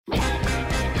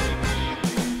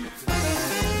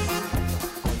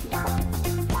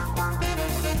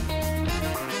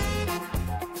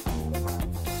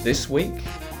This week,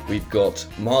 we've got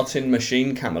Maarten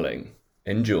Machine Kamerling.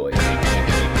 Enjoy.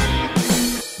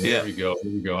 Here we go.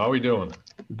 How are we doing?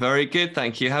 Very good,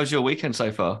 thank you. How's your weekend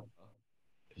so far?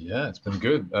 Yeah, it's been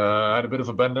good. I had a bit of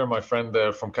a bender. My friend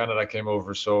from Canada came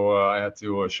over, so I had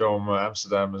to show him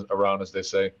Amsterdam around, as they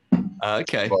say.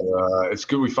 Okay. But it's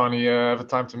good we finally have a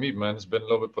time to meet, man. It's been a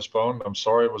little bit postponed. I'm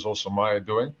sorry, it was also my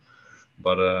doing.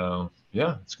 But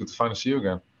yeah, it's good to finally see you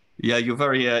again. Yeah, you're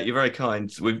very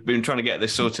kind. We've been trying to get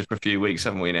this sorted for a few weeks,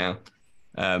 haven't we now?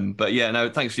 But yeah, no,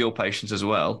 thanks for your patience as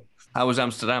well. How was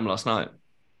Amsterdam last night?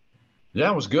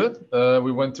 Yeah, it was good.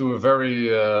 We went to a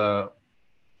very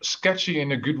sketchy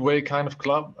in a good way kind of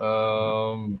club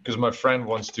because my friend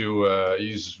wants to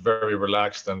he's very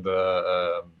relaxed and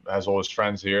has all his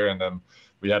friends here, and then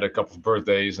we had a couple of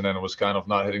birthdays, and then it was kind of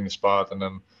not hitting the spot, and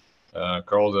then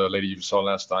Carl, the lady you saw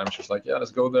last time, she was like, yeah,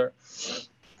 let's go there,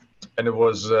 and it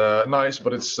was nice,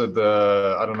 but it's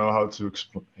the I don't know how to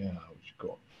explain, yeah, how would you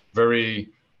call it? Very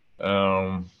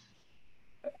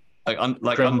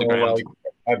like criminal underground.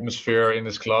 atmosphere in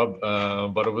this club,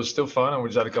 but it was still fun, and we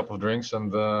just had a couple of drinks,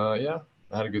 and yeah,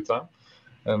 I had a good time.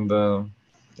 And yeah.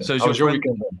 So How was your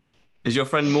weekend then? is your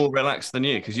friend more relaxed than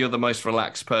you? Because you're the most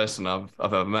relaxed person I've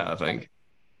ever met, I think.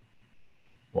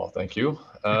 Well, thank you.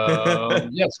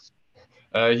 Yes,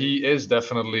 he is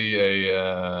definitely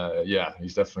yeah,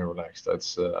 he's definitely relaxed.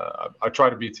 That's I try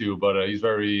to be too, but he's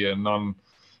very non.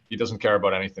 He doesn't care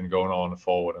about anything going on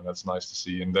forward, and that's nice to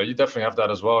see. And you definitely have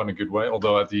that as well in a good way.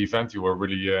 Although at the event you were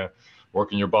really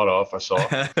working your butt off, I saw.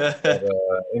 But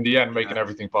in the end, making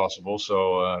everything possible.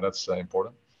 So that's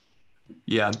important.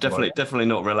 Yeah, I'm definitely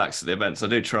not relaxed at the events. I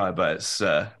do try, but it's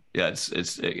yeah,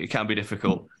 it can be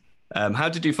difficult. How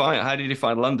did you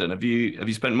find London? Have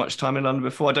you spent much time in London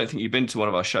before? I don't think you've been to one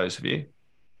of our shows, have you?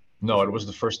 No, it was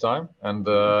the first time, and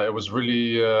it was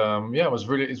really, yeah,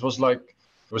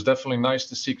 it was definitely nice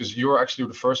to see, because you were actually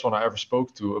the first one I ever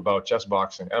spoke to about chess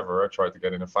boxing ever. I tried to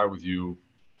get in a fight with you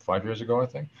 5 years ago, I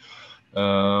think.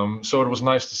 So it was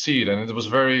nice to see it, and it was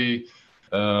very,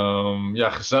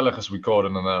 yeah, gezellig, as we call it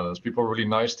in the Netherlands. People were really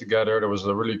nice together. There was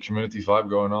a really community vibe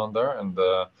going on there, and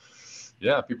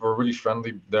yeah, people were really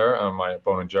friendly there. My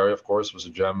opponent Jerry, of course, was a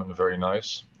gem and very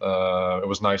nice. It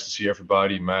was nice to see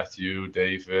everybody: Matthew,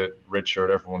 David, Richard,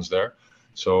 everyone's there.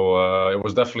 So it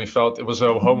was definitely felt it was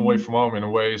a home away from home in a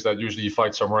ways that usually you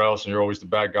fight somewhere else and you're always the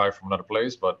bad guy from another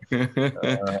place. But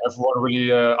everyone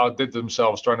really outdid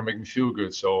themselves trying to make me feel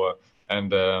good. So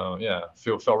and yeah,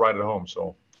 felt right at home.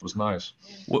 So it was nice.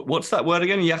 What's that word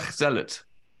again? Jachzelet.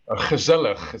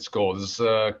 Gezellig, it's called. It's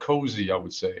cozy, I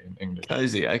would say in English.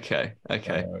 Cozy. Okay.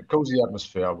 Cozy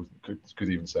atmosphere, could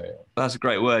even say. That's a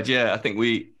great word. Yeah, I think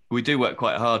we do work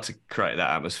quite hard to create that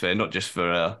atmosphere, not just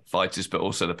for fighters, but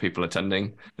also the people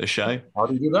attending the show. How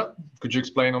do you do that? Could you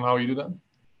explain on how you do that?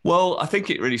 Well, I think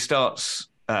it really starts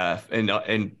in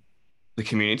the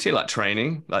community, like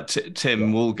training. Like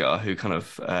Tim Woolgar, who kind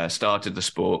of started the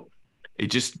sport, he's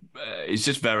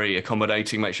just very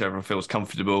accommodating, make sure everyone feels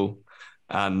comfortable.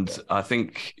 And I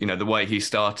think, the way he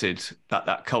started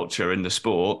that culture in the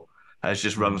sport has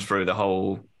just run through the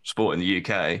whole sport in the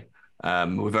UK.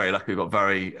 We're very lucky. We've got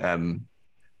very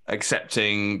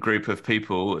accepting group of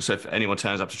people. So if anyone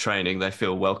turns up to training, they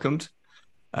feel welcomed.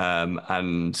 And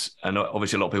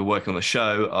obviously a lot of people working on the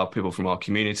show are people from our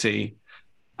community.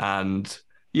 And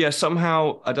yeah,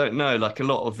 somehow, I don't know, like a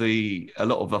lot of the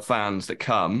fans that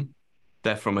come,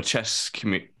 they're from a chess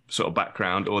sort of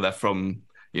background, or they're from,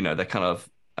 they're kind of,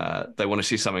 they want to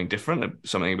see something different,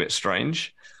 something a bit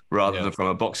strange, rather than from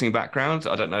a boxing background.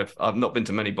 I don't know if I've not been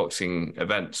to many boxing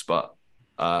events, but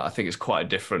I think it's quite a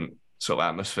different sort of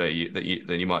atmosphere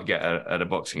than you might get at a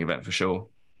boxing event for sure.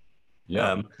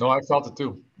 Yeah, no, I felt it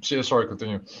too. Sorry,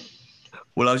 continue.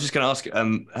 Well, I was just going to ask,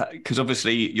 because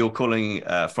obviously you're calling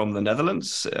from the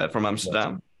Netherlands, from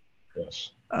Amsterdam.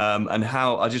 Yes. And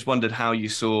I just wondered how you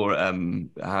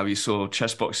saw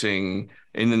chess boxing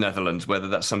in the Netherlands, whether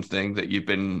that's something that you've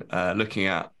been looking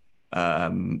at,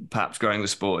 perhaps growing the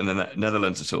sport in the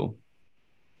Netherlands at all.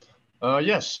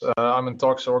 Yes, I'm in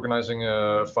talks organizing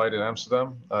a fight in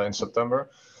Amsterdam in September.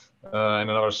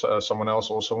 And someone else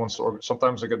also wants to.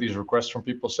 Sometimes I get these requests from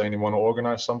people saying they want to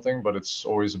organize something, but it's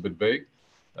always a bit vague.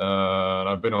 And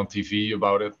I've been on TV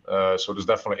about it, so there's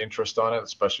definitely interest on it,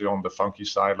 especially on the funky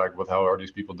side, like how are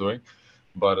these people doing?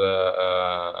 But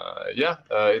yeah,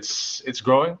 it's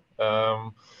growing,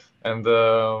 and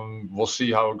we'll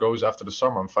see how it goes after the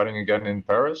summer. I'm fighting again in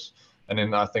Paris, and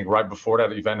then I think right before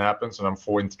that event happens, and I'm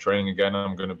full into training again.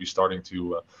 I'm going to be starting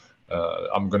to.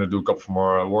 I'm going to do a couple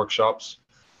more workshops.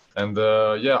 And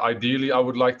yeah, ideally, I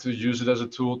would like to use it as a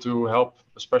tool to help,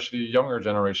 especially younger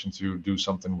generation, to do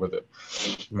something with it.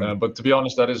 But to be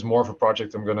honest, that is more of a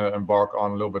project I'm going to embark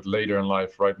on a little bit later in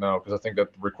life right now, because I think that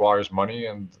requires money,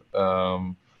 and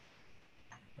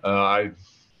I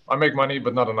make money,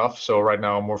 but not enough. So right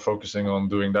now I'm more focusing on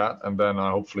doing that, and then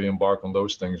I hopefully embark on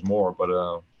those things more.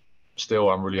 But still,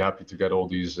 I'm really happy to get all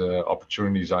these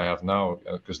opportunities I have now,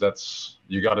 because that's,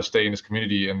 you got to stay in this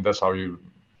community, and that's how you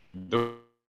do it.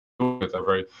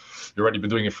 You've already been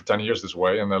doing it for 10 years this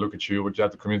way, and I look at you, what you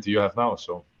have, the community you have now.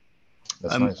 So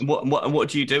that's nice. What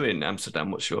do you do in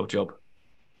Amsterdam? What's your job?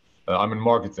 I'm in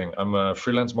marketing. I'm a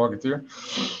freelance marketeer.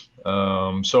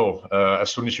 So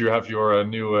as soon as you have your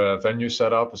new venue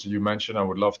set up, as you mentioned, I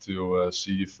would love to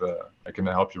see if I can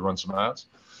help you run some ads.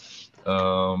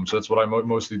 So that's what I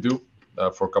mostly do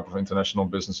for a couple of international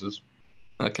businesses.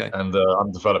 Okay. And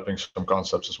I'm developing some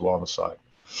concepts as well on the side.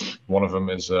 One of them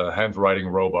is handwriting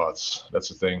robots. That's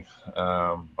the thing.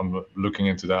 I'm looking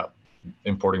into that,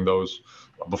 importing those.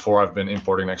 Before, I've been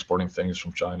importing and exporting things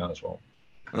from China as well.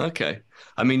 Okay.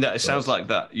 I mean, that it sounds like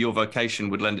that your vocation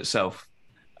would lend itself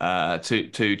to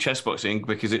chessboxing,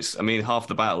 because it's, I mean, half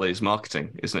the battle is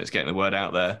marketing, isn't it? It's getting the word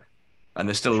out there. And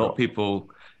there's still a lot of people,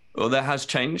 well, that has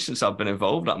changed since I've been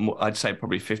involved. I'd say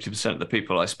probably 50% of the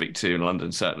people I speak to in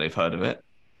London certainly have heard of it.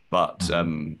 But,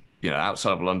 you know,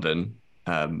 outside of London,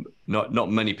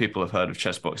 not many people have heard of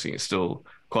chessboxing. It's still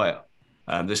quite,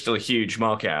 there's still a huge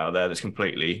market out there that's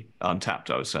completely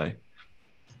untapped, I would say.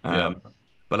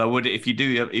 But I would, if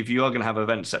you are going to have an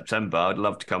event in September, I'd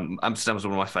love to come. Amsterdam's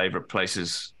one of my favorite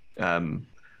places.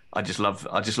 I just love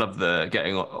the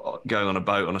going on a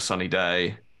boat on a sunny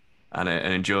day and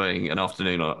enjoying an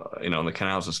afternoon, on the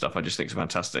canals and stuff. I just think it's a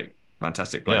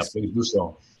fantastic place. Yeah, please do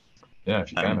so. Yeah,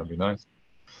 if you can, that'd be nice.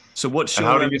 So what's your?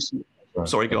 How do you see?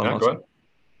 Sorry, go on. Go ahead.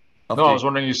 No, I was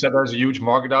wondering, you said there's a huge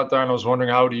market out there, and I was wondering,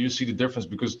 how do you see the difference?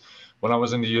 Because when I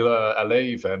was in the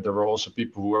LA event, there were also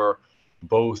people who were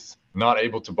both not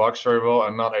able to box very well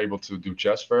and not able to do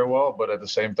chess very well, but at the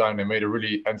same time they made a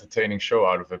really entertaining show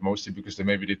out of it, mostly because they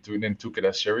maybe didn't took it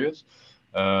as serious,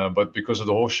 but because of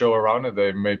the whole show around it,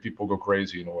 they made people go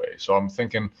crazy in a way. So I'm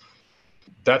thinking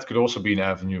that could also be an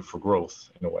avenue for growth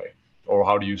in a way. Or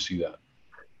how do you see that?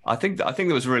 I think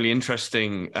there was a really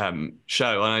interesting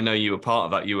show, and I know you were part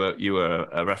of that. You were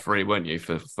a referee, weren't you,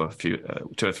 for a few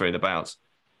 2 or 3 of the bouts?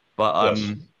 But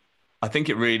yes. I think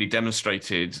it really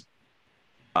demonstrated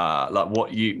like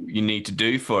what you need to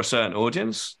do for a certain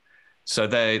audience. So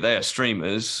they are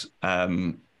streamers.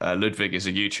 Ludwig is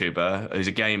a YouTuber, he's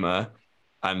a gamer,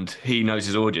 and he knows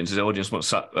his audience. His audience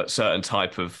wants a certain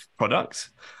type of product,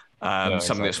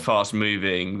 something that's fast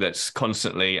moving, that's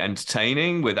constantly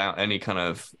entertaining without any kind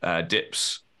of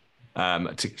dips,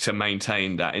 to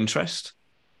maintain that interest.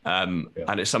 And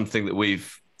it's something that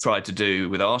we've tried to do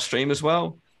with our stream as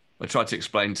well. I tried to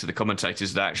explain to the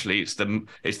commentators that actually it's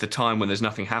the time when there's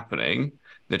nothing happening,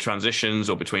 the transitions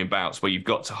or between bouts, where you've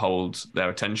got to hold their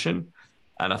attention.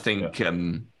 And I think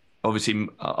obviously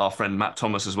our friend Matt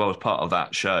Thomas as well was part of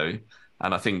that show,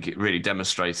 and I think it really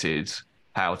demonstrated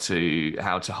how to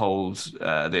hold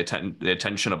the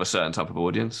attention of a certain type of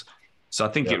audience. So I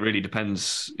think it really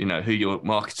depends, who you're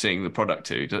marketing the product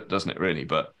to, doesn't it? Really,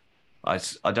 but I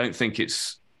don't think it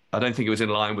was in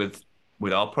line with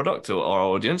our product or our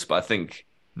audience, but I think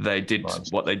they did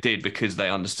what they did because they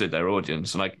understood their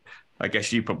audience. And I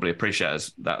guess you probably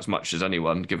appreciate that as much as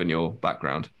anyone, given your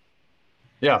background.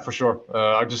 Yeah, for sure.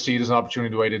 I just see it as an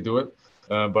opportunity, the way to do it.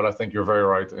 But I think you're very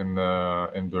right in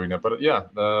doing that. But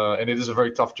and it is a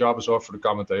very tough job as well for the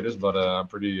commentators. But I'm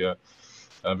pretty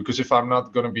because if I'm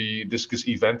not going to be, this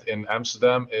event in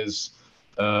Amsterdam is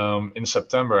in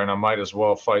September, and I might as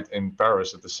well fight in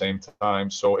Paris at the same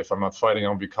time. So if I'm not fighting,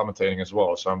 I'll be commentating as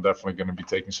well. So I'm definitely going to be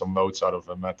taking some notes out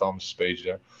of Matt Thomas' page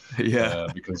there.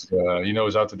 Because he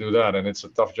knows how to do that, and it's a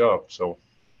tough job. So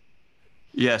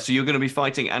so you're going to be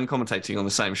fighting and commentating on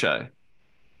the same show?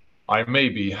 I may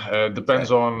be. Depends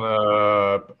on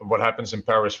what happens in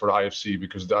Paris for the IFC,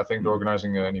 because I think they're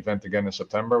organizing an event again in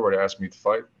September where they asked me to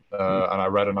fight, and I'd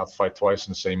rather not fight twice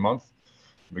in the same month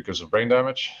because of brain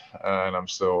damage, and I'm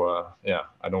still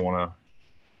I don't want to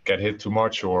get hit too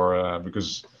much, or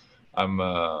because I'm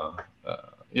a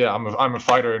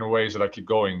fighter in a ways that I keep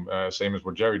going, same as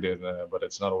what Jerry did, but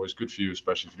it's not always good for you,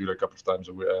 especially if you do that a couple of times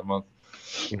a month.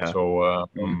 So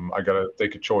I gotta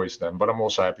take a choice then, but I'm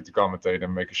also happy to commentate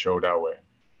and make a show that way.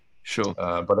 Sure.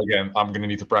 But again, I'm gonna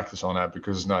need to practice on that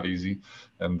because it's not easy,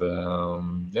 and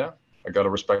I gotta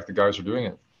respect the guys who are doing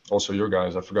it. Also your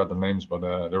guys, I forgot the names, but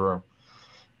they were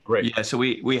great. Yeah, so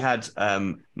we had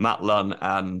Matt Lunn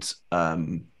and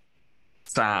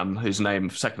Sam, whose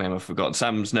second name I've forgotten.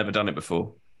 Sam's never done it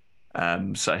before.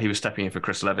 So he was stepping in for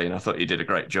Chris Levy, and I thought he did a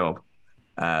great job.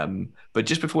 But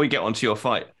just before we get onto your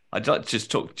fight, I'd like to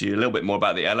just talk to you a little bit more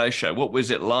about the LA show. What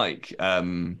was it like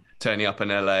turning up in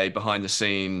LA, behind the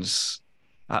scenes?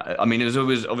 I mean, it was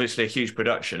always obviously a huge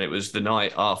production. It was the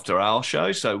night after our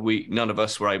show, so none of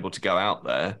us were able to go out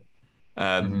there.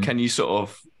 Can you sort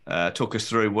of talk us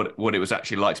through what it was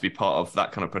actually like to be part of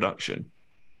that kind of production?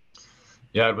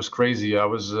 Yeah, it was crazy. I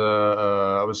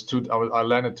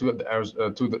landed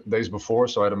 2 days before,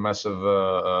 so I had a massive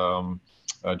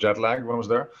jet lag when I was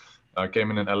there. I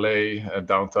came in LA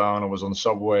downtown. I was on the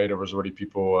subway. There was already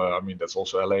people. I mean, that's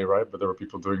also LA, right? But there were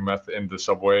people doing meth in the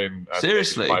subway. And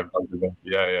seriously, $5 a day.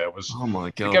 Yeah, it was. Oh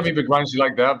my god! It can be a bit grungy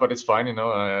like that, but it's fine. You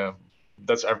know,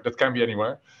 that can be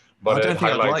anywhere. But I don't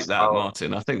think I'd like that,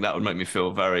 Martin. I think that would make me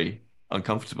feel very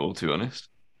uncomfortable, to be honest.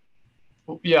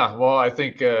 Yeah, well, I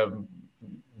think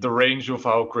the range of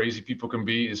how crazy people can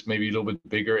be is maybe a little bit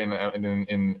bigger in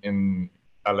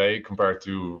LA compared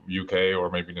to UK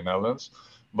or maybe the Netherlands.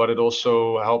 But it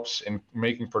also helps in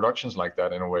making productions like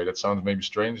that in a way. That sounds maybe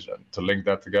strange to link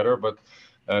that together, but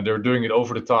they're doing it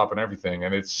over the top and everything,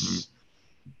 and it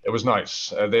was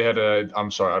nice. They had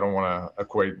I'm sorry, I don't want to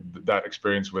equate that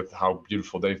experience with how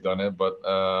beautiful they've done it, but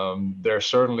there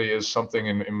certainly is something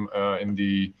in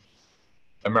the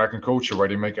American culture where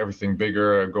they make everything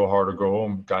bigger, go hard or go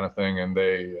home kind of thing, and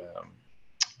they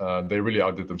really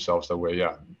outdid themselves that way.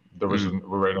 Yeah. We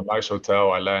were in a nice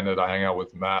hotel. I landed. I hang out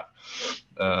with Matt.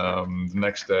 The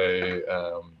next day,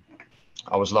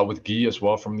 I was out with Guy as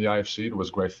well from the IFC. It was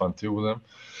great fun too with him.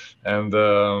 And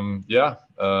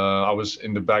I was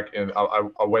in the back, and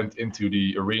I went into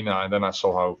the arena, and then I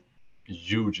saw how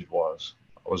huge it was.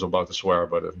 I was about to swear,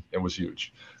 but it was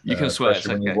huge. You can swear. It's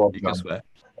okay. You can swear.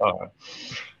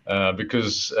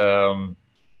 Because.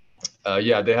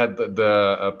 They had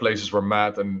the places where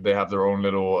Matt and they have their own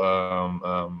little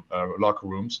locker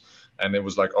rooms, and it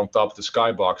was like on top of the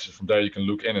skyboxes. From there you can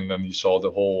look in, and then you saw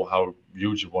how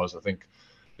huge it was. I think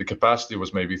the capacity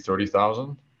was maybe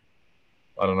 30,000.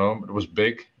 I don't know. It was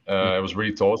big. It was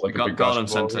really tall, like a big Garden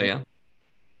Center, yeah.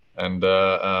 And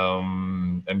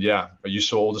yeah, you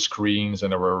saw all the screens,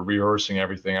 and they were rehearsing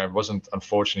everything. I wasn't,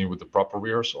 unfortunately, with the proper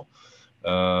rehearsal,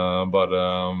 but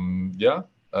yeah.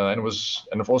 And it was,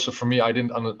 and also for me, I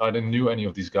didn't knew any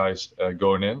of these guys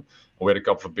going in. We had a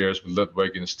couple of beers with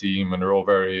Ludwig and his team, and they're all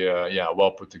very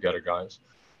well put together guys.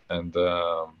 And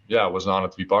it was an honor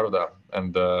to be part of that.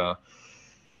 And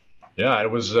it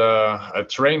was a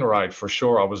train ride for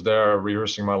sure. I was there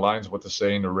rehearsing my lines, what to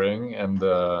say in the ring, and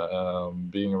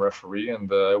being a referee.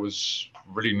 And it was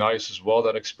really nice as well,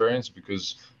 that experience,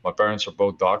 because my parents are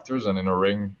both doctors, and in a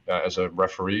ring as a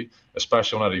referee,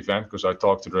 especially on that event, because I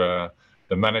talked to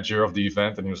the manager of the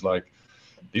event, and he was like,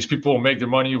 these people make their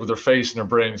money with their face and their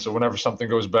brain, so whenever something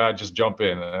goes bad, just jump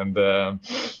in. And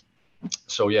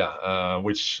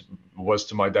which was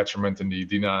to my detriment in the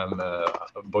Dina and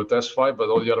Botes fight, but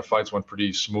all the other fights went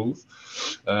pretty smooth.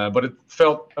 But it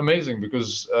felt amazing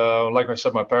because, like I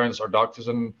said, my parents are doctors,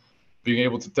 and being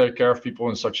able to take care of people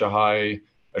in such a high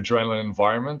adrenaline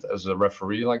environment as a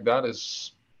referee like that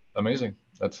is amazing.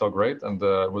 That felt great, and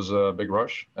it was a big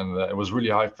rush, and it was really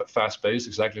high, fast-paced,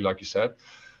 exactly like you said.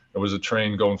 It was a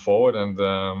train going forward, and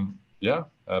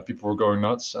people were going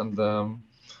nuts, and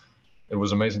it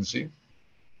was amazing to see.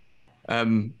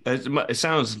 It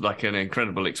sounds like an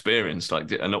incredible experience.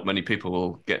 Like, not many people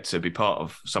will get to be part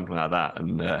of something like that,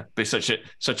 and be such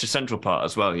a central part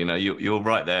as well. You know, you're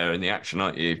right there in the action,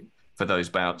 aren't you? For those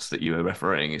bouts that you were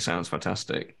refereeing, it sounds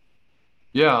fantastic.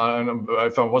 Yeah, and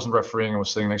if I wasn't refereeing, I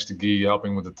was sitting next to Guy,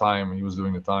 helping with the time. He was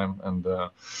doing the time, and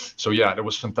it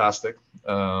was fantastic.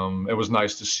 It was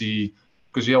nice to see,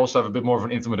 because you also have a bit more of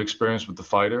an intimate experience with the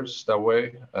fighters that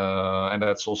way, and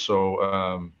that's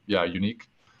also unique.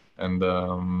 And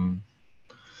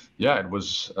it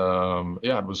was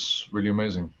really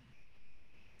amazing.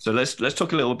 So let's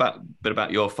talk a little bit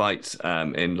about your fight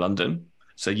in London.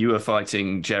 So you were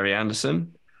fighting Jerry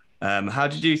Anderson. How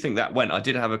did you think that went? I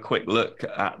did have a quick look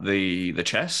at the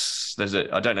chess.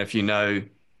 I don't know if you know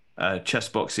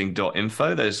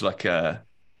chessboxing.info. There's like a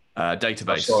database.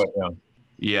 I saw it,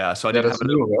 yeah. So I did have a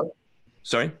look. Right?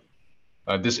 Sorry?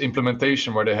 This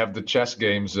implementation where they have the chess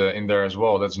games in there as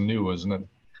well, that's new, isn't it?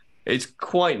 It's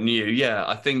quite new, yeah.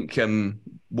 I think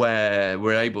where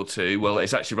we're able to, well,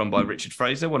 it's actually run by Richard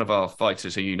Fraser, one of our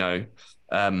fighters who you know.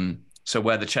 So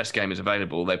where the chess game is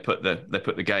available, they put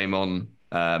the game on,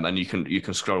 and you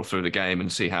can scroll through the game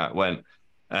and see how it went.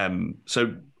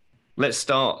 So let's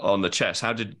start on the chess.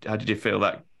 How did you feel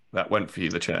that went for you,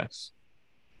 the chess?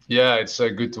 Yeah, it's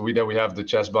good that we have the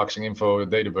Chessboxing info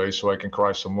database, so I can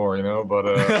cry some more, you know. But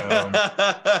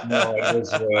no, it was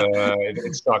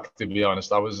it sucked, to be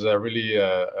honest. I was really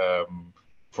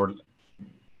for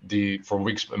for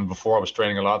weeks and before I was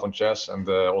training a lot on chess, and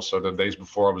also the days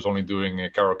before I was only doing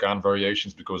Caro-Kann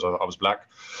variations because I was black,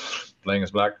 playing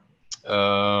as black.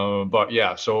 But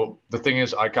yeah, so the thing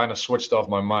is, I kind of switched off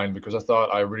my mind because I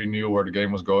thought I really knew where the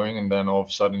game was going, and then all of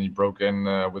a sudden he broke in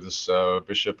with his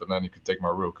bishop, and then he could take my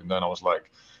rook, and then I was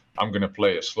like, I'm gonna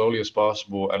play as slowly as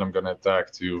possible, and I'm gonna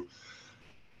attack to,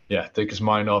 yeah, take his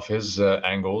mind off his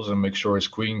angles and make sure his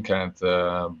queen can't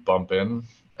bump in,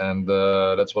 and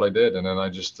that's what I did, and then I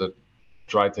just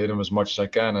tried to hit him as much as I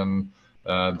can, and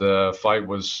the fight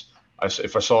was.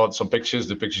 If I saw some pictures,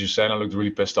 the pictures you sent, I looked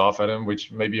really pissed off at him,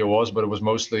 which maybe I was, but it was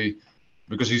mostly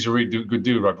because he's a really good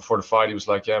dude. Right before the fight, he was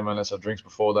like, "Yeah, man, let's have drinks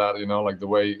before that." You know, like the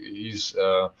way he's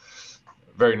a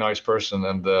very nice person,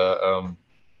 and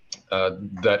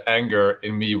that anger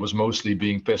in me was mostly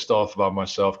being pissed off about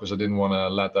myself because I didn't want to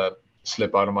let that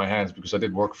slip out of my hands because I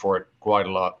did work for it quite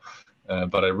a lot,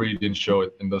 but I really didn't show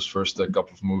it in those first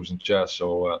couple of moves in chess.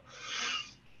 So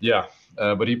yeah.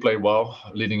 But he played well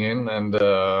leading in, and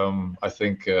I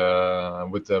think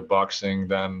with the boxing,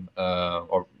 then,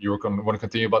 or you want to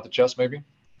continue about the chess, maybe?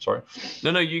 Sorry.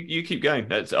 No, you keep going.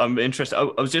 I'm interested.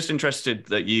 I was just interested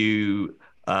that you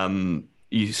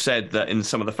said that in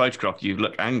some of the photographs you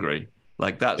look angry.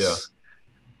 Like Yeah.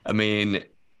 I mean,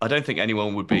 I don't think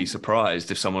anyone would be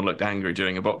surprised if someone looked angry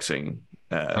during a boxing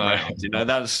round. You know,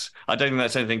 I don't think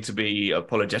that's anything to be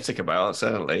apologetic about,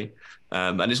 certainly.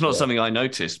 And it's not Yeah. something I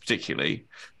noticed particularly.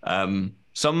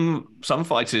 Some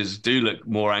fighters do look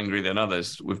more angry than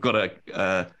others. We've got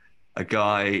a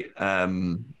guy,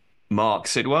 Mark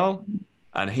Sidwell,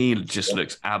 and he just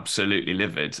looks absolutely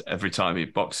livid every time he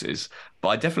boxes. But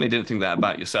I definitely didn't think that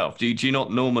about yourself. Do you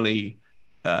not normally?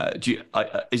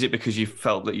 Is it because you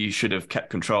felt that you should have kept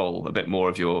control a bit more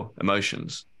of your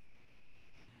emotions?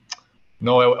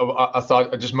 No, I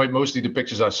thought I just made mostly the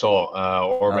pictures I saw,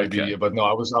 or maybe, Okay. but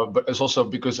no, but it's also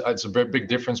because it's a very big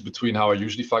difference between how I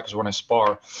usually fight. Because when I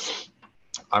spar,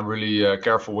 I'm really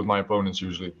careful with my opponents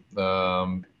usually,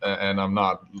 and I'm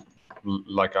not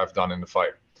like I've done in the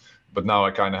fight. But now I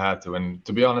kind of had to, and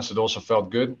to be honest, it also felt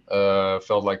good.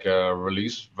 Felt like a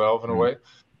release valve in a Mm. way,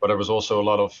 but there was also a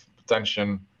lot of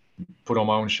tension put on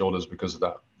my own shoulders because of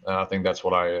that. And I think that's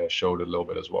what I showed a little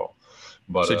bit as well.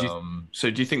 But So do you, so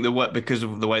do you think because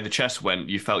of the way the chess went,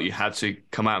 you felt you had to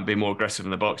come out and be more aggressive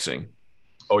in the boxing?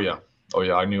 oh yeah, oh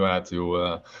yeah, I knew I had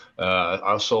to.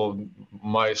 Also,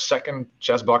 my second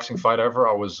chess boxing fight ever,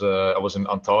 I was in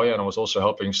Antalya, and I was also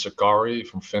helping Sakari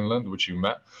from Finland, which you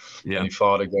met, and Yeah. he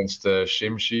fought against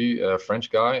Shimshi, a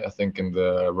French guy, I think in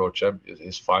the World Champ,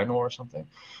 his final or something,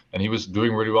 and he was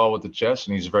doing really well with the chess,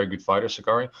 and he's a very good fighter,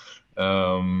 Sakari,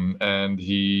 and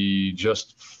he just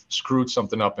screwed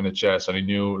something up in the chess, and he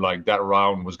knew like that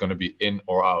round was going to be in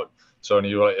or out. So and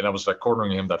I was like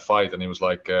cornering him that fight, and he was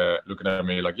like looking at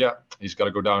me like, yeah, he's got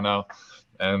to go down now.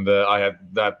 And I had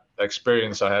that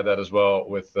experience. I had that as well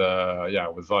with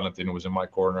with Valentin, who was in my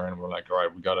corner, and we're like, all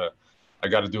right, I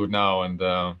gotta do it now. And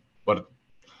but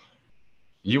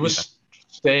he Yeah. was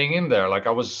staying in there. Like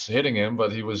I was hitting him,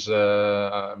 but he was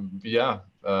I'm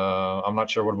not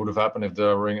sure what would have happened if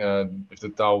the ring if the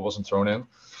towel wasn't thrown in,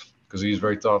 because he's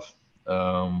very tough.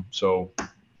 So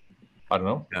I don't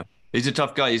know. Yeah. He's a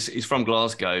tough guy. He's from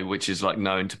Glasgow, which is like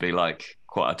known to be like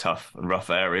quite a tough and rough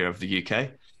area of the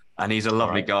UK. And he's a All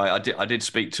lovely right. guy. I did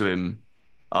speak to him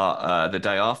the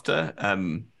day after.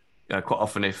 Quite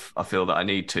often, if I feel that I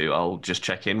need to, I'll just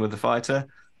check in with the fighter.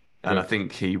 And I Good.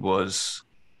 think he was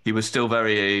still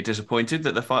very disappointed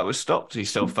that the fight was stopped. He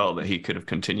still felt that he could have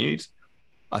continued.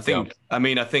 Yeah.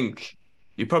 I think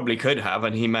you probably could have,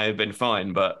 and he may have been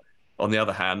fine. But on the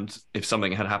other hand, if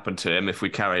something had happened to him, if we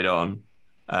carried on,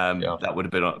 Yeah. that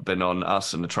would have been on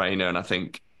us and the trainer. And I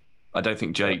don't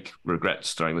think Yeah. Jake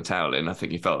regrets throwing the towel in. I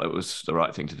think he felt it was the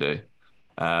right thing to do.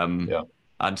 Um, Yeah.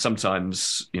 and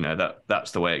sometimes,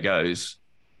 that's the way it goes.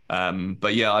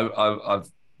 But yeah,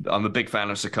 I'm a big fan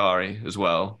of Sakari as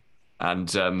well. And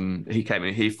he came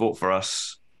in, he fought for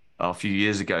us a few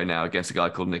years ago now against a guy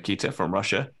called Nikita from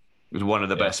Russia. It was one of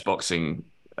the Yeah. best boxing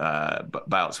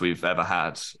bouts we've ever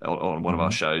had on one of our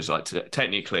Mhm. shows. Like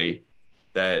technically,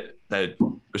 they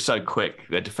were so quick.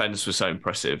 Their defense was so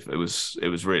impressive. It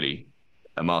was really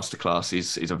a masterclass.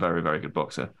 He's a very very good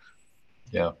boxer.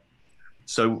 Yeah.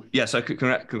 So yeah, so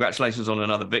congratulations on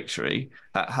another victory.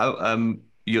 How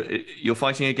you're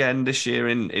fighting again this year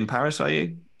in Paris? Are you?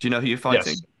 Do you know who you're Yes.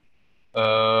 fighting?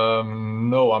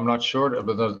 No, I'm not sure,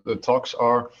 but the talks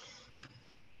are.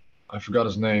 I forgot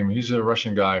his name. He's a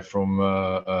Russian guy from.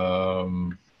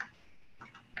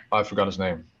 I forgot his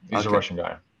name. He's a Russian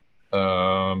guy,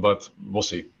 but we'll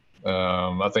see.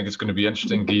 I think it's going to be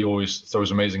interesting. He always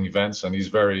throws amazing events, and he's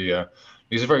a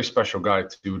very special guy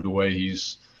too. The way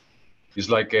he's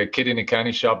like a kid in a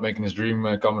candy shop making his dream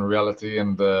come in reality,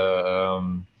 and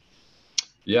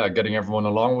yeah, getting everyone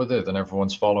along with it, and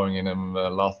everyone's following in him,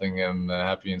 laughing and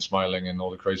happy and smiling, and all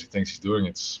the crazy things he's doing.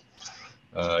 It's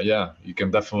yeah, he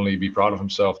can definitely be proud of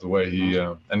himself the way he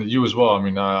and you as well. I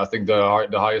mean, I think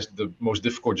the most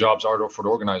difficult jobs are for the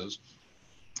organizers,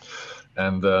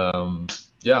 and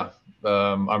yeah,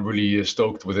 I'm really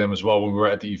stoked with him as well. When we were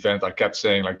at the event, I kept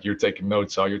saying like, "You're taking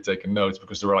notes, you're taking notes,"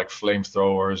 because there were like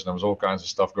flamethrowers and there was all kinds of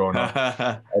stuff going on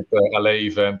at the LA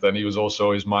event, and he was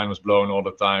also, his mind was blown all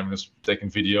the time, and just taking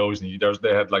videos, and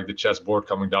they had like the chessboard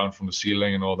coming down from the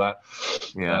ceiling and all that.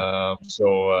 Yeah.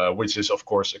 So which is of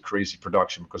course a crazy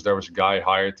production, because there was a guy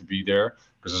hired to be there,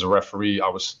 because as a referee I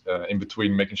was in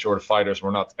between making sure the fighters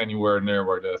were not anywhere near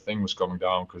where the thing was coming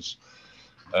down, because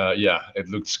yeah, it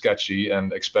looked sketchy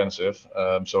and expensive.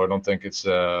 So I don't think it's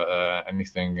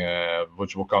anything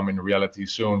which will come in reality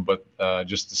soon. But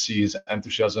just to see his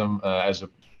enthusiasm as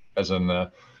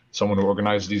someone who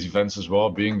organizes these events as well,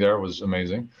 being there was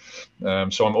amazing.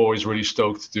 So I'm always really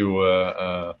stoked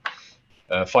to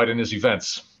fight in his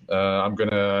events.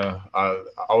 I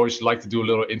always like to do a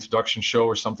little introduction show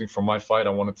or something for my fight.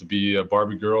 I wanted to be a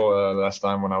Barbie girl last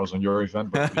time when I was on your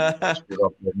event, but we screwed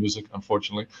up the music,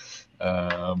 unfortunately.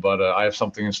 But I have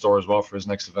something in store as well for his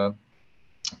next event.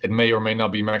 It may or may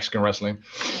not be Mexican wrestling.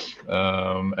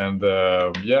 And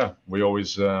yeah, I'm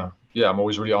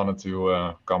always really honored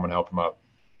to come and help him out.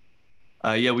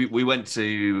 Yeah, we went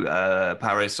to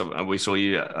Paris, and we saw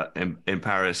you in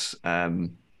Paris.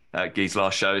 Guy's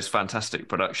last show is fantastic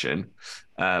production.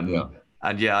 Yeah.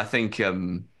 And yeah, I think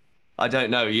I don't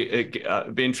know.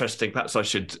 It'd be interesting. Perhaps I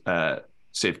should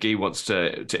see if Guy wants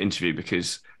to interview,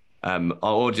 because our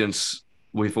audience,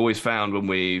 we've always found when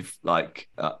we've like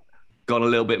gone a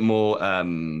little bit more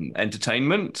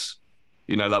entertainment.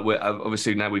 You know, like we're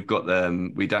obviously now we've got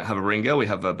we don't have a ringer, we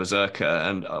have a berserker,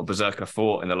 and Berserker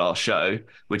fought in the last show,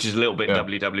 which is a little bit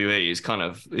WWE. Is kind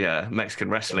of Mexican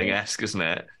wrestling-esque, isn't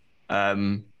it?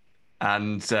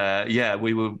 Yeah,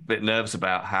 we were a bit nervous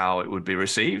about how it would be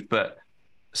received, but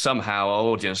somehow our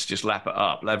audience just lap it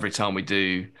up. Every time we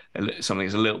do something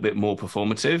that's a little bit more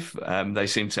performative, they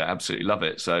seem to absolutely love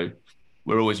it. So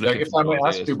we're always looking for new ideas. If I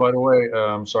may ask you, by the way,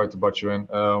 sorry to butt you in,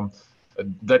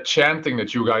 that chanting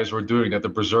that you guys were doing, that the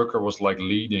Berserker was like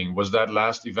leading, was that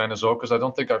last event as well? Because I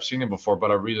don't think I've seen it before, but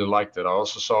I really liked it. I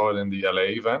also saw it in the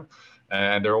LA event,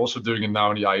 and they're also doing it now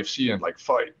in the IFC, and like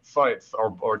fight,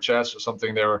 or chess or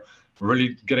something. They're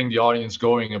really getting the audience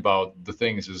going about the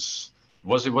things.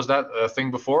 Was that a thing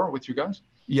before with you guys?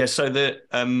 Yeah, so the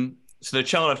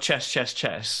chant of chess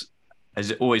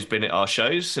has always been at our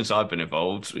shows since I've been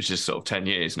involved, which is sort of 10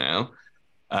 years now.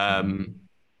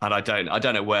 And I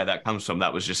don't know where that comes from.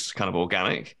 That was just kind of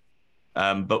organic.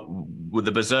 But with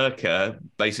the Berserker,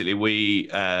 basically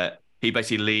he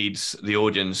basically leads the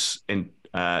audience in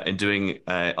doing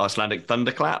Icelandic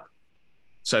thunderclap.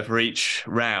 So for each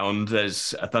round,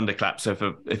 there's a thunderclap.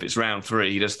 So if it's round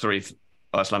 3, he does 3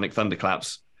 Icelandic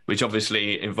thunderclaps, which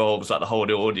obviously involves like the whole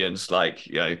audience, like,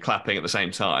 you know, clapping at the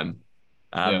same time.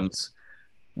 And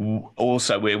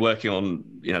also we're working on,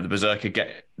 you know, the Berserker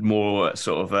get more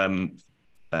sort of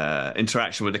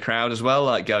interaction with the crowd as well,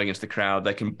 like going into the crowd,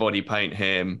 they can body paint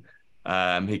him.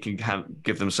 He can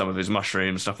give them some of his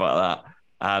mushrooms, stuff like that.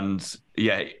 And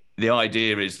yeah, the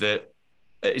idea is that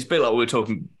it's a bit like we were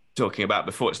talking about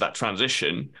before. It's that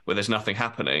transition where there's nothing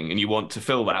happening and you want to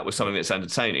fill that with something that's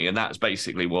entertaining, and that's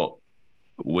basically what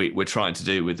we're trying to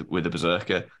do with the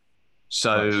Berserker.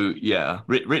 So nice. Yeah,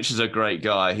 Rich is a great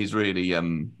guy. He's really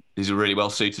well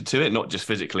suited to it, not just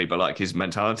physically, but like his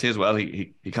mentality as well.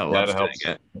 He kind of loves doing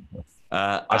it.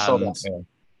 I saw that.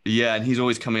 Yeah, and he's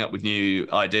always coming up with new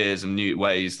ideas and new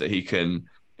ways that he can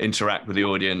interact with the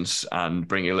audience and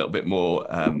bring a little bit more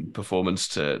performance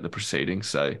to the proceedings.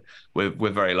 So we're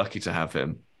very lucky to have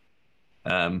him.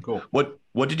 Cool.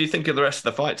 What did you think of the rest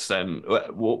of the fights then?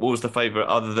 What was the favorite,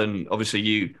 other than obviously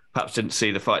you perhaps didn't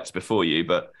see the fights before you,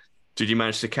 but did you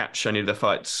manage to catch any of the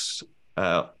fights?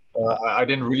 I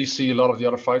didn't really see a lot of the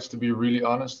other fights, to be really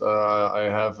honest. I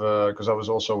have, because I was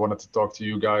also wanted to talk to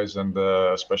you guys, and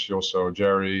especially also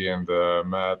Jerry and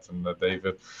Matt and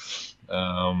David.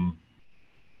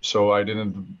 So I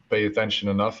didn't pay attention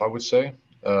enough, I would say.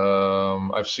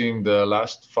 I've seen the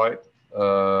last fight.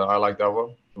 I like that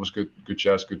one. It was good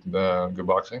chess, good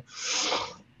boxing.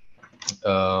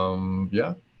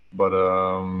 Yeah. But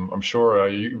I'm sure.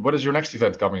 What is your next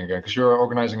event coming again? Because you're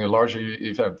organizing a larger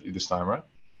event this time, right?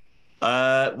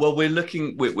 Well,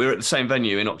 we're at the same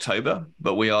venue in October,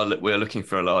 but we're looking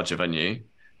for a larger venue,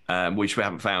 which we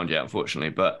haven't found yet, unfortunately.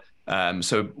 But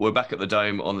so we're back at the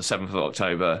Dome on the 7th of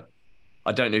October.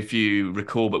 I don't know if you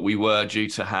recall, but we were due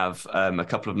to have a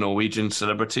couple of Norwegian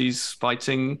celebrities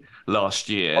fighting last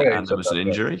Oh year, yeah, you and there said was that. an Yeah.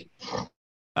 injury.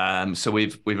 So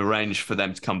we've arranged for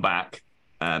them to come back.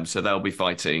 So they'll be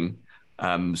fighting.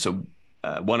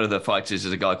 One of the fighters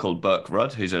is a guy called Burke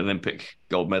Rudd, who's an Olympic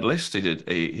gold medalist.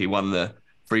 He won the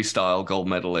freestyle gold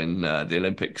medal in the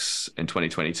Olympics in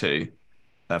 2022,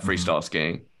 Hmm. freestyle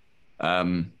skiing.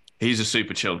 He's a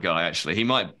super chilled guy, actually.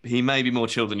 He may be more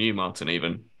chilled than you, Martin,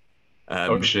 even.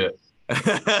 Oh Um, shit.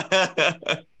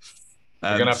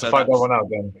 We're gonna um, have to so fight that that's one out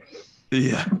then.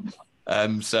 yeah.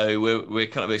 So we're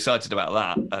kind of excited about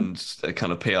that and the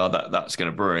kind of PR that's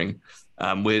going to bring.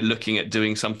 We're looking at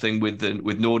doing something with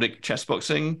Nordic chess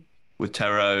boxing with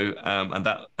Tero and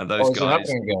those Oh, is it guys.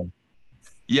 happening again?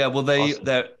 Yeah, well Awesome.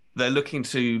 they're looking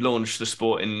to launch the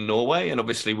sport in Norway, and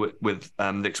obviously with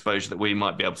the exposure that we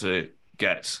might be able to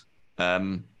get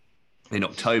um, in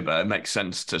October, it makes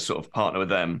sense to sort of partner with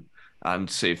them and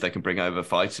see if they can bring over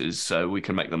fighters so we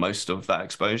can make the most of that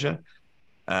exposure.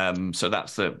 So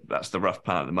that's the rough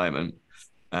plan at the moment.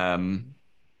 Um,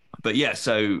 but yeah,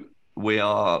 so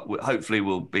hopefully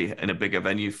we'll be in a bigger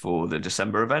venue for the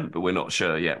December event, but we're not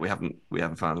sure yet. We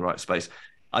haven't found the right space.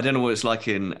 I don't know what it's like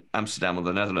in Amsterdam or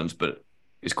the Netherlands, but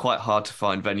it's quite hard to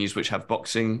find venues which have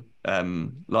boxing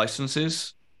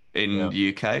licenses in Yeah. the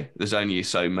UK. There's only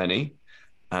so many,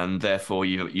 and therefore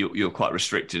you're quite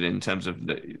restricted in terms of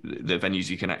the venues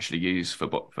you can actually use for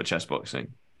chess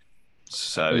boxing.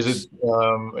 So Is it? it's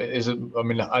Is it? I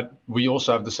mean, we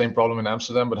also have the same problem in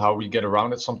Amsterdam, but how we get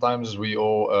around it sometimes is we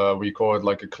call it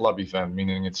like a club event,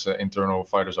 meaning it's internal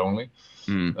fighters only.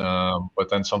 mm, But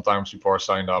then sometimes people are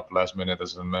signed up last minute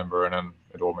as a member, and then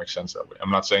it all makes sense that way.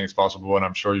 I'm not saying it's possible, and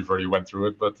I'm sure you've already went through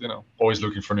it, but always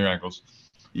looking for new angles.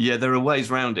 Yeah, there are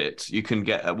ways around it. You can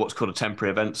get what's called a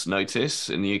temporary events notice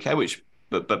in the UK, which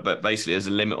but basically there's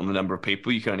a limit on the number of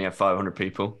people. You can only have 500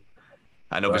 people,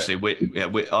 and Right.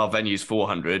 obviously our venue's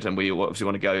 400, and we obviously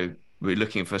want to go. We're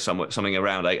looking for something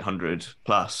around 800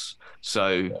 plus.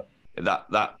 So Yeah.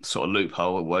 that sort of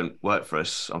loophole won't work for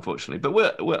us, unfortunately. But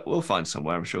we'll find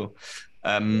somewhere, I'm sure.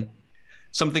 Yeah. Um,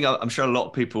 Something I'm sure a lot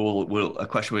of people will a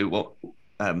question we want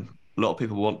a lot of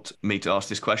people want me to ask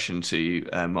this question to you,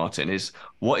 Martin, is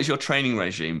what is your training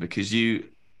regime? Because you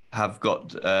have got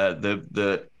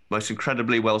the most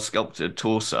incredibly well sculpted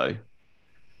torso.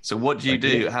 So what do you Thank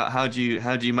you. do? How do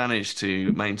you manage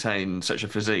to maintain such a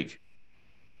physique?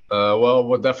 Well,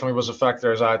 what definitely was a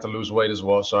factor is I had to lose weight as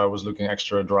well, so I was looking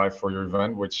extra dry for your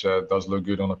event, which does look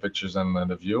good on the pictures and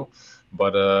the view.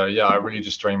 But yeah, I really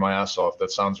just train my ass off.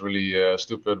 That sounds really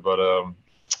stupid, but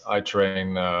I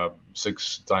train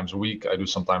 6 times a week. I do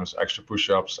sometimes extra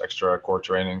push-ups, extra core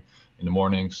training in the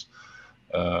mornings,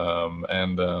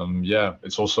 and yeah,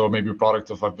 it's also maybe a product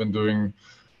of I've been doing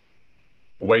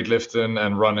weightlifting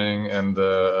and running and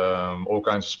all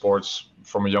kinds of sports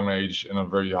from a young age in a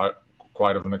very high,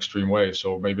 quite of an extreme way.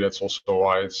 So maybe that's also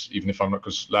why it's, even if I'm not,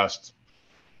 because last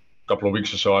couple of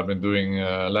weeks or so I've been doing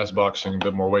less boxing, a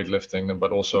bit more weightlifting,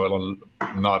 but also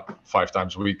not 5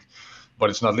 times a week. But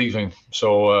it's not leaving,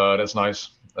 so that's nice.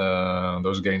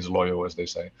 Those gains loyal, as they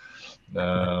say.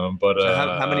 But So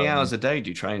how many hours a day do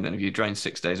you train then? If you train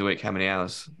 6 days a week, how many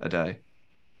hours a day?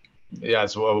 yeah,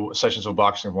 it's sessions of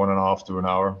boxing 1.5 to an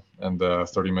hour and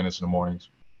 30 minutes in the mornings.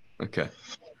 Okay,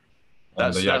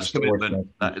 And that's yeah, that's just always.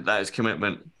 commitment. That is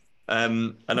commitment.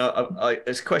 And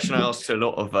it's a question I asked to a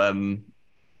lot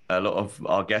of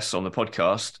our guests on the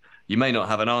podcast. You may not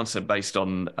have an answer based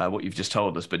on what you've just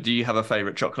told us, but do you have a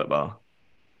favorite chocolate bar?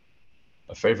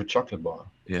 A favorite chocolate bar.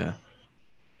 Yeah.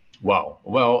 Wow.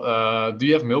 Well, do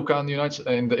you have Milka in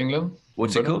the England, in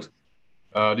What's it Britain?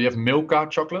 called? Do you have Milka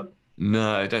chocolate?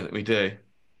 No, I don't think we do.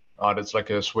 That's like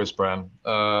a Swiss brand.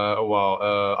 Well,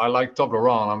 I like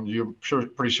Toblerone.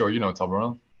 Pretty sure you know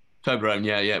Toblerone. Toblerone,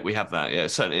 yeah, yeah, we have that. Yeah,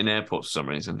 certainly in airports for some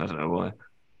reason. I don't know why.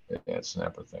 Yeah, it's an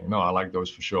Apple thing. No, I like those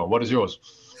for sure. What is yours?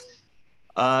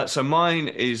 So mine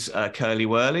is Curly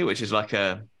Whirly, which is like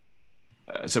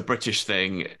it's a British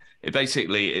thing. It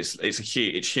basically it's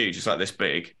huge. It's like this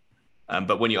big,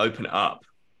 but when you open it up,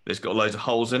 there's got loads of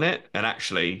holes in it, and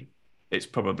actually, it's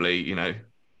probably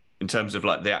in terms of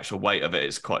like the actual weight of it,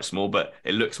 it's quite small, but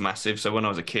it looks massive. So when I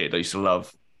was a kid, I used to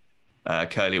love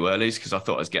Curly Whirlies because I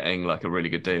thought I was getting like a really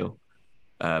good deal.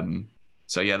 Um,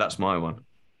 so yeah, that's my one.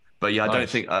 But yeah, I don't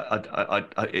Nice. think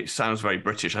it sounds very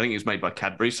British. I think it's made by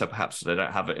Cadbury, so perhaps they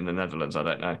don't have it in the Netherlands. I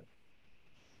don't know.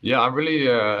 Yeah, I'm really.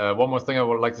 One more thing I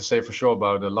would like to say for sure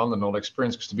about the London all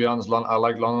experience, because to be honest, I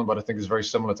like London, but I think it's very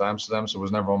similar to Amsterdam, so it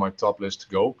was never on my top list to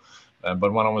go.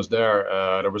 But when I was there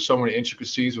were so many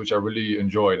intricacies which I really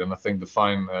enjoyed, and I think the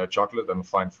fine chocolate and the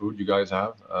fine food you guys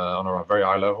have on a very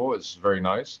high level is very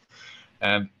nice.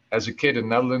 And as a kid in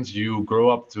Netherlands, you grow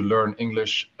up to learn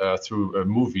English through a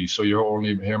movie, so you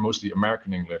only hear mostly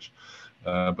American English.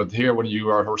 But here, when you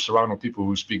are surrounded with people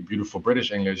who speak beautiful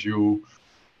British English, you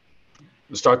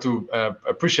start to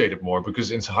appreciate it more,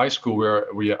 because in high school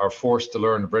we are forced to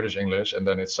learn British English, and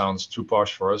then it sounds too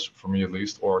posh for us, for me at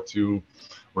least, or too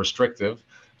restrictive.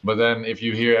 But then if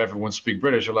you hear everyone speak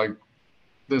British, you're like,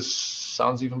 this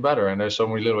sounds even better. And there's so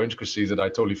many little intricacies that I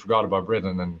totally forgot about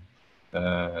Britain and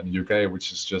the UK,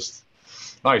 which is just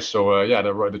nice. So yeah,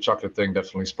 the chocolate thing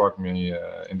definitely sparked me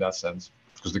in that sense,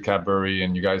 because the Cadbury,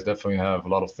 and you guys definitely have a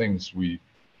lot of things we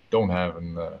don't have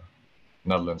in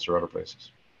Netherlands or other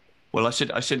places. Well, I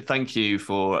should thank you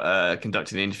for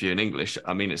conducting the interview in English.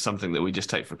 I mean, it's something that we just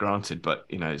take for granted, but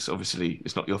it's obviously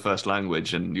it's not your first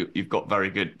language, and you've got very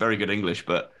good English.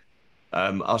 But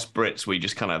us Brits, we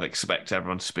just kind of expect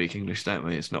everyone to speak English, don't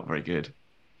we? It's not very good.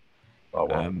 Oh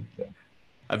well. Yeah.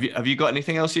 Have you got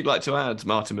anything else you'd like to add,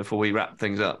 Martin, before we wrap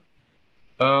things up?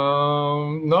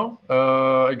 No.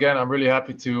 Again, I'm really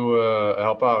happy to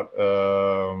help out.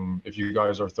 If you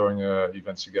guys are throwing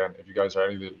events again, if you guys are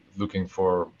really looking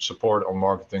for support on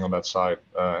marketing on that side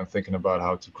and thinking about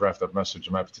how to craft that message,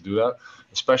 I'm happy to do that.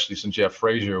 Especially since you have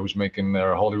Fraser, who's making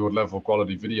their Hollywood level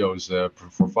quality videos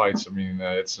for fights. I mean,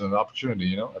 it's an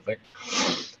opportunity, I think.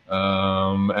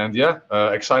 And yeah,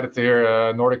 excited to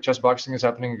hear Nordic chess boxing is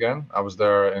happening again. I was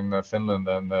there in Finland,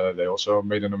 and they also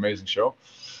made an amazing show.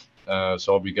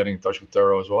 So I'll be getting in touch with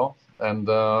Taro as well. And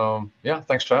yeah,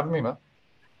 thanks for having me, man.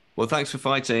 Well, thanks for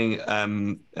fighting.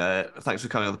 Thanks for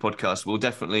coming on the podcast. We'll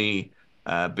definitely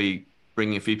be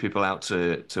bringing a few people out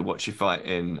to watch you fight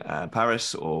in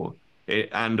Paris or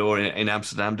in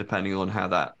Amsterdam, depending on how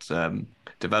that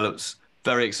develops.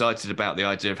 Very excited about the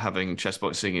idea of having chess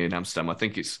boxing in Amsterdam. I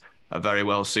think it's a very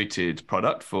well suited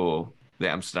product for the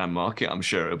Amsterdam market. I'm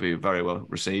sure it'll be very well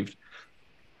received.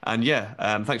 And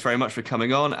yeah, thanks very much for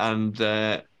coming on, and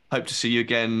hope to see you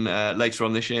again later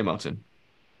on this year, Martin.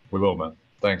 We will, man.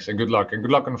 Thanks, and good luck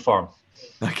on the farm.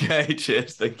 Okay,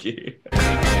 cheers. Thank you.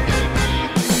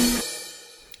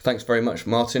 Thanks very much,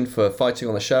 Martin, for fighting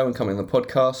on the show and coming on the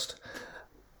podcast.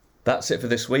 That's it for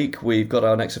this week. We've got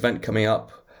our next event coming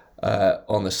up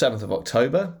on the 7th of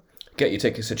October. Get your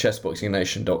tickets at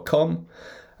chessboxingnation.com,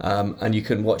 and you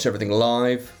can watch everything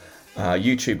live,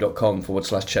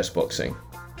 youtube.com/chessboxing.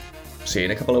 See you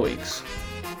in a couple of weeks.